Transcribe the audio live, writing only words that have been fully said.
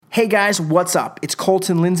Hey guys, what's up? It's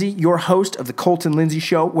Colton Lindsay, your host of the Colton Lindsay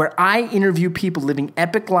Show, where I interview people living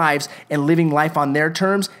epic lives and living life on their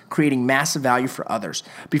terms, creating massive value for others.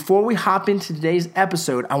 Before we hop into today's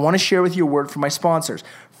episode, I want to share with you a word from my sponsors.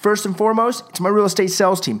 First and foremost, it's my real estate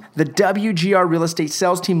sales team, the WGR Real Estate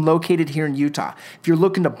Sales Team located here in Utah. If you're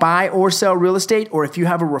looking to buy or sell real estate, or if you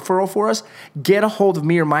have a referral for us, get a hold of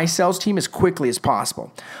me or my sales team as quickly as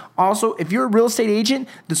possible. Also, if you're a real estate agent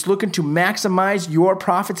that's looking to maximize your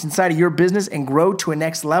profits inside of your business and grow to a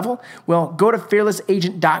next level, well, go to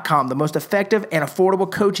fearlessagent.com, the most effective and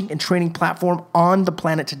affordable coaching and training platform on the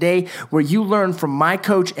planet today, where you learn from my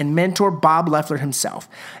coach and mentor, Bob Leffler himself.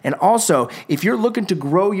 And also, if you're looking to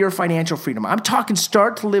grow your financial freedom, I'm talking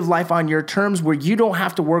start to live life on your terms where you don't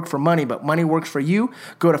have to work for money, but money works for you,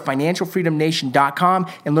 go to financialfreedomnation.com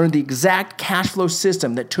and learn the exact cash flow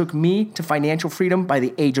system that took me to financial freedom by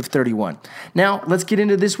the age of 31. Now, let's get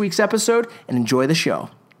into this week's episode and enjoy the show.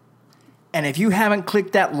 And if you haven't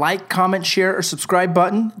clicked that like, comment, share, or subscribe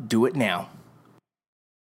button, do it now.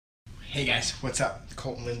 Hey guys, what's up?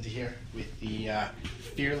 Colton Lindsay here with the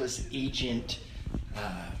Fearless Agent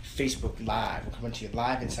Facebook Live. We're coming to you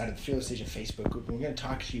live inside of the Fearless Agent Facebook group. And we're going to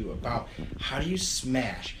talk to you about how do you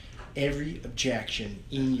smash every objection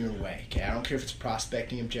in your way. Okay, I don't care if it's a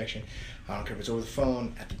prospecting objection. I don't care if it's over the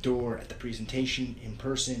phone, at the door, at the presentation, in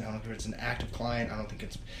person. I don't care if it's an active client.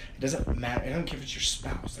 It doesn't matter. I don't care if it's your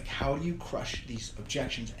spouse. Like, how do you crush these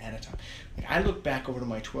objections at a time? Like, I look back over to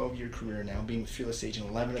my 12-year career now, being a Fearless Agent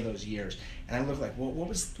 11 of those years, and I look like, well, what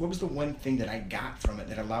was the one thing that I got from it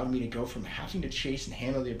that allowed me to go from having to chase and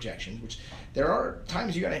handle the objections, which there are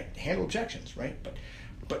times you got to handle objections, right?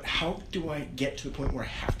 But how do I get to the point where I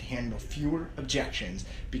have to handle fewer objections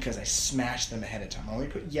because I smashed them ahead of time? I want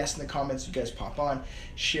you to put yes in the comments. You guys pop on,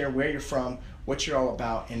 share where you're from, what you're all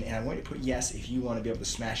about, and I want you to put yes if you want to be able to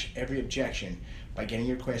smash every objection by getting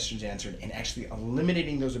your questions answered and actually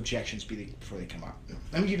eliminating those objections before they come up.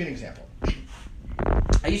 Let me give you an example.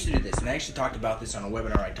 I used to do this, and I actually talked about this on a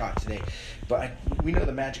webinar I taught today, but we know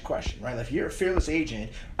the magic question, right? Like, if you're a fearless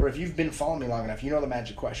agent, or if you've been following me long enough, you know the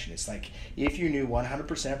magic question. It's like, if you knew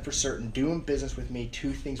 100% for certain doing business with me,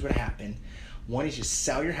 two things would happen. One is you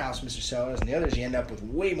sell your house, Mr. Sellers, and the other is you end up with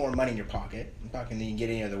way more money in your pocket. I'm talking that you can get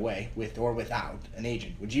any other way, with or without an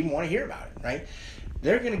agent. Would you even want to hear about it, right?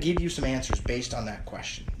 They're going to give you some answers based on that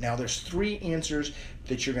question. Now, there's three answers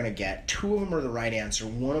that you're going to get. Two of them are the right answer.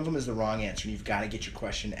 One of them is the wrong answer. You've got to get your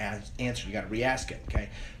question answered. You got to re-ask it, okay?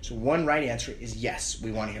 So one right answer is yes,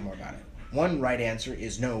 we want to hear more about it. One right answer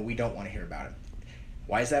is no, we don't want to hear about it.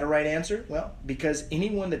 Why is that a right answer? Well, because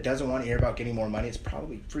anyone that doesn't want to hear about getting more money is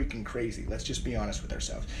probably freaking crazy. Let's just be honest with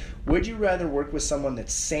ourselves. Would you rather work with someone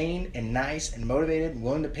that's sane and nice and motivated and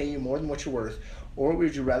willing to pay you more than what you're worth, or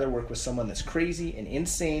would you rather work with someone that's crazy and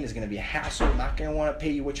insane, is going to be a hassle, not going to want to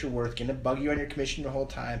pay you what you're worth, going to bug you on your commission the whole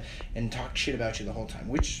time, and talk shit about you the whole time?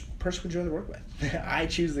 Which person would you rather work with? I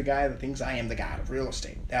choose the guy that thinks I am the god of real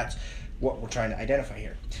estate. That's what we're trying to identify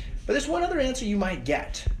here. But there's one other answer you might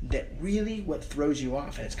get that really what throws you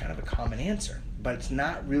off, and it's kind of a common answer, but it's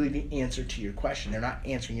not really the answer to your question. They're not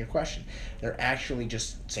answering your question. They're actually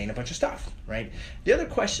just saying a bunch of stuff, right? The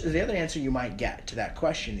other answer you might get to that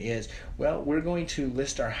question is, well, we're going to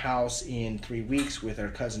list our house in 3 weeks with our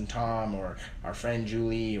cousin Tom or our friend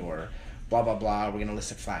Julie or blah, blah, blah. We're going to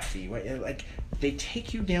list a flat fee. Like, they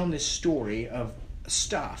take you down this story of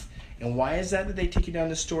stuff. And why is that they take you down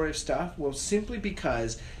this story of stuff? Well, simply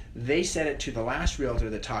because they said it to the last realtor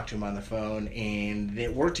that talked to them on the phone, and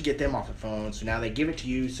it worked to get them off the phone. So now they give it to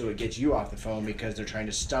you so it gets you off the phone because they're trying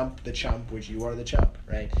to stump the chump, which you are the chump,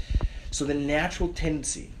 right? So the natural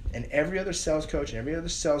tendency, and every other sales coach and every other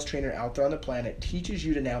sales trainer out there on the planet teaches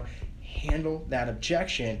you to now handle that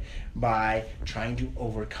objection by trying to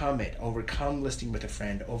overcome it, overcome listing with a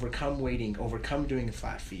friend, overcome waiting, overcome doing a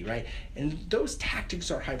flat fee, right? And those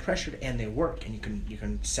tactics are high pressured and they work, and you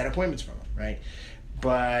can set appointments from them, right?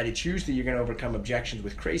 But it's usually you're going to overcome objections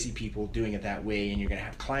with crazy people doing it that way, and you're going to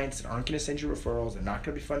have clients that aren't going to send you referrals. They're not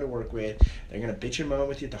going to be fun to work with. They're going to bitch and moan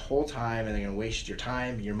with you the whole time, and they're going to waste your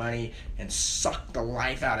time, your money, and suck the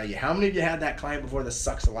life out of you. How many of you had that client before that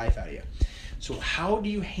sucks the life out of you? So how do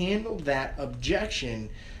you handle that objection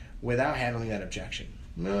without handling that objection?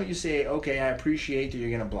 No, you say, okay, I appreciate that you're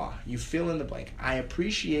going to blah. You fill in the blank. I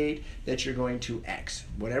appreciate that you're going to X.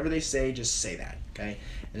 Whatever they say, just say that, okay?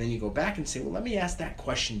 And then you go back and say, well, let me ask that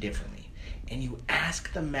question differently. And you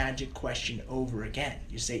ask the magic question over again.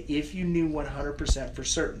 You say, if you knew 100% for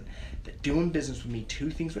certain that doing business with me,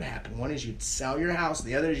 two things would happen. One is you'd sell your house.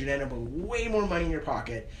 The other is you'd end up with way more money in your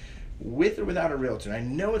pocket, with or without a realtor. I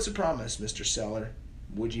know it's a promise, Mr. Seller.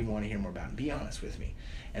 Would you want to hear more about it? Be honest with me.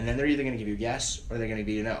 And then they're either going to give you yes or they're going to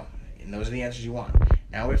give you no. And those are the answers you want.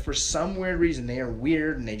 Now, if for some weird reason they are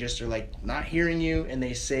weird and they just are like not hearing you and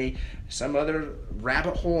they say some other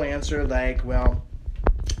rabbit hole answer like, well,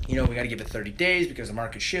 we got to give it 30 days because the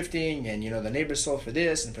market's shifting and, the neighbors sold for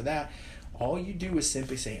this and for that. All you do is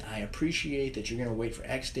simply say, I appreciate that you're going to wait for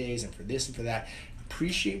X days and for this and for that.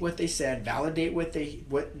 Appreciate what they said, validate what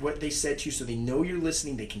they said to you so they know you're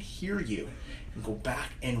listening, they can hear you, and go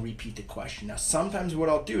back and repeat the question. Now, sometimes what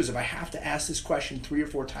I'll do is if I have to ask this question 3 or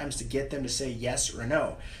 4 times to get them to say yes or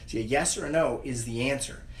no. See, a yes or a no is the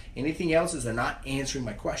answer. Anything else is they're not answering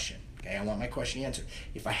my question. Okay, I want my question answered.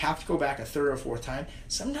 If I have to go back a 3rd or 4th time,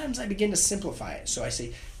 sometimes I begin to simplify it. So I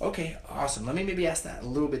say, okay, awesome. Let me maybe ask that a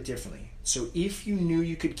little bit differently. So if you knew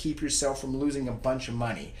you could keep yourself from losing a bunch of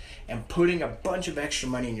money and putting a bunch of extra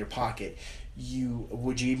money in your pocket,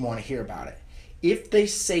 would you even want to hear about it? If they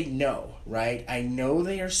say no, right, I know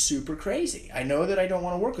they are super crazy. I know that I don't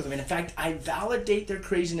want to work with them. And in fact, I validate their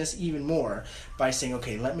craziness even more by saying,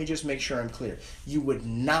 okay, let me just make sure I'm clear. You would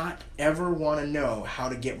not ever want to know how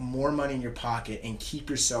to get more money in your pocket and keep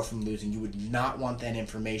yourself from losing. You would not want that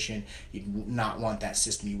information. You'd not want that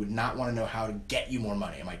system. You would not want to know how to get you more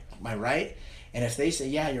money. Am I right? And if they say,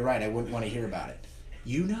 yeah, you're right, I wouldn't want to hear about it.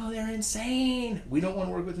 They're insane. We don't want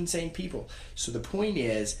to work with insane people. So the point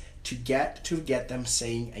is to get them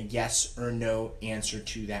saying a yes or no answer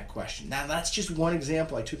to that question. Now, that's just one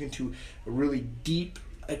example. I took into a really deep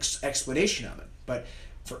explanation of it. But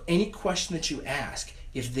for any question that you ask,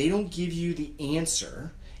 if they don't give you the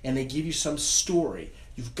answer and they give you some story,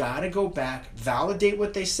 you've got to go back, validate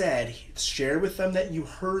what they said, share with them that you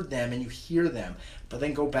heard them and you hear them, but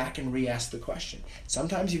then go back and re-ask the question.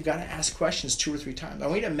 Sometimes you've got to ask questions 2 or 3 times. I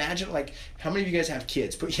want you to imagine, how many of you guys have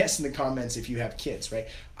kids? Put yes in the comments if you have kids, right?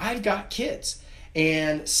 I've got kids.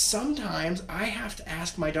 And sometimes I have to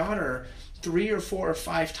ask my daughter 3 or 4 or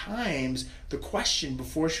 5 times the question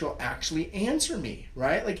before she'll actually answer me,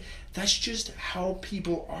 right? That's just how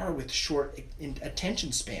people are with short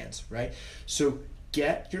attention spans, right? So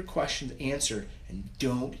get your questions answered and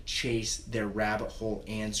don't chase their rabbit hole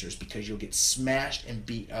answers because you'll get smashed and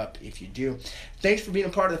beat up if you do. Thanks for being a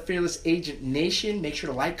part of the Fearless Agent Nation. Make sure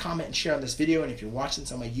to like, comment, and share on this video. And if you're watching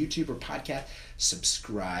this on my YouTube or podcast,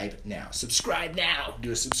 subscribe now. Subscribe now.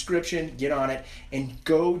 Do a subscription. Get on it. And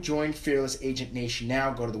go join Fearless Agent Nation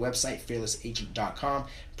now. Go to the website, fearlessagent.com.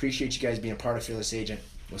 Appreciate you guys being a part of Fearless Agent.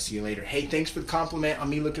 We'll see you later. Hey, thanks for the compliment on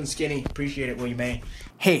me looking skinny. Appreciate it, William May.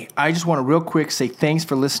 Hey, I just want to real quick say thanks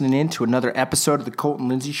for listening in to another episode of the Colton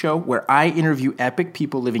Lindsay Show, where I interview epic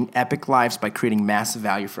people living epic lives by creating massive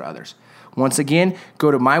value for others. Once again, go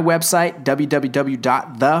to my website,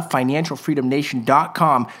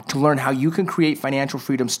 www.thefinancialfreedomnation.com, to learn how you can create financial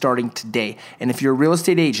freedom starting today. And if you're a real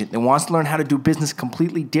estate agent that wants to learn how to do business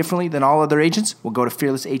completely differently than all other agents, we'll go to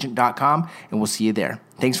fearlessagent.com and we'll see you there.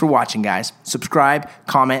 Thanks for watching, guys. Subscribe,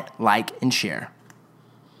 comment, like, and share.